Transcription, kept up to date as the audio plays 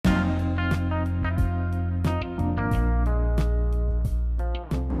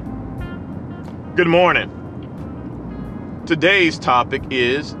Good morning. Today's topic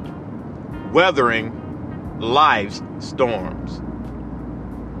is weathering life's storms.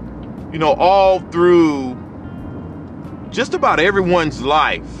 You know, all through just about everyone's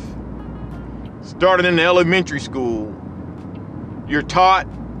life, starting in elementary school, you're taught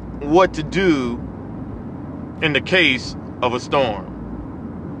what to do in the case of a storm.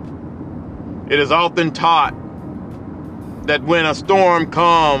 It is often taught that when a storm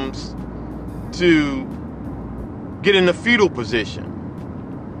comes, to get in the fetal position,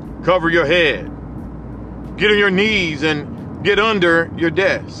 cover your head, get on your knees and get under your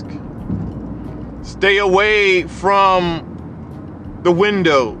desk. Stay away from the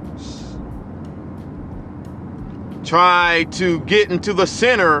windows. Try to get into the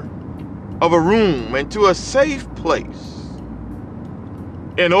center of a room, into a safe place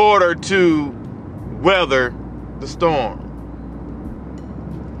in order to weather the storm.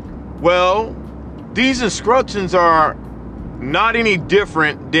 Well, these instructions are not any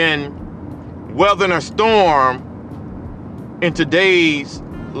different than weathering a storm in today's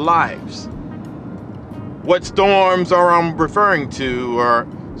lives. What storms are I'm referring to are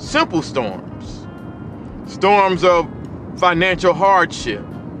simple storms. Storms of financial hardship.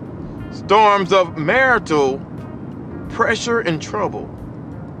 Storms of marital pressure and trouble.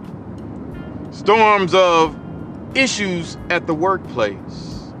 Storms of issues at the workplace.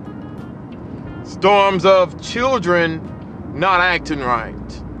 Storms of children not acting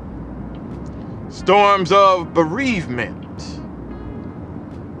right. Storms of bereavement.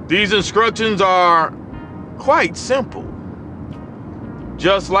 These instructions are quite simple.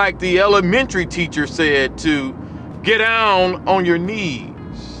 Just like the elementary teacher said to get down on your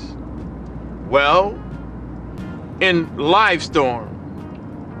knees. Well, in life storm,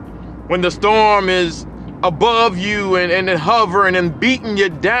 when the storm is above you and hovering and beating you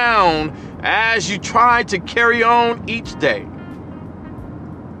down as you try to carry on each day,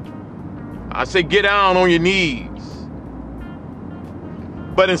 I say get down on your knees.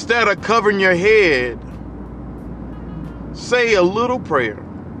 But instead of covering your head, say a little prayer,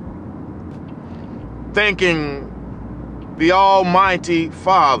 thanking the Almighty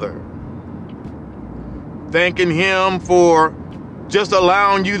Father, thanking Him for just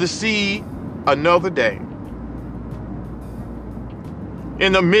allowing you to see another day.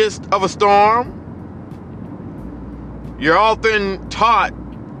 In the midst of a storm, you're often taught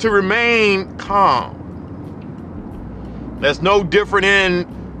to remain calm. That's no different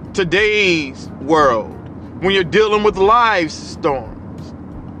in today's world when you're dealing with life's storms.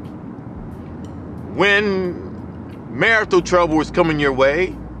 When marital trouble is coming your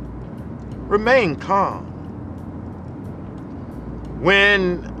way, remain calm.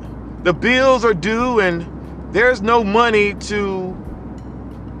 When the bills are due and there's no money to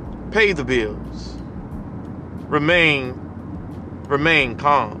pay the bills, remain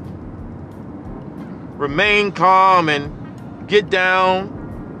calm. Remain calm and get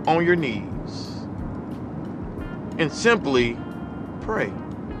down on your knees and simply pray.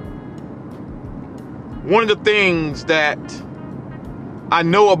 One of the things that I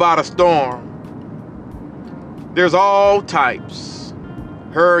know about a storm, there's all types: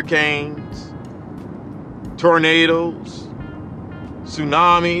 hurricanes, tornadoes,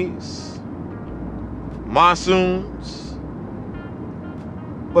 tsunamis, monsoons.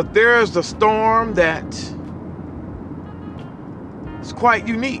 But there's the storm that is quite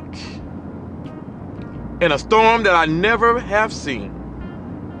unique, and a storm that I never have seen,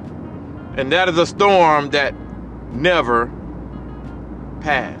 and that is a storm that never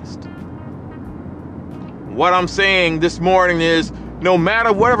passed. What I'm saying this morning is, no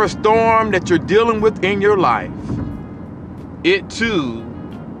matter whatever storm that you're dealing with in your life, it too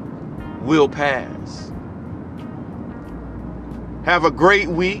will pass. Have a great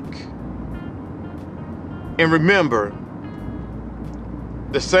week. And remember,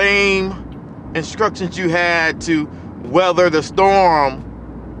 the same instructions you had to weather the storm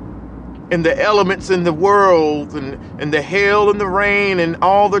and the elements in the world and the hail and the rain and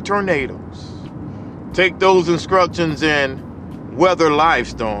all the tornadoes. Take those instructions and weather life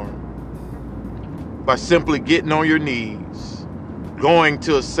storm by simply getting on your knees, going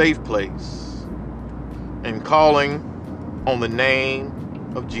to a safe place, and calling on the name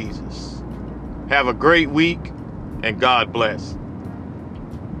of Jesus. Have a great week, and God bless.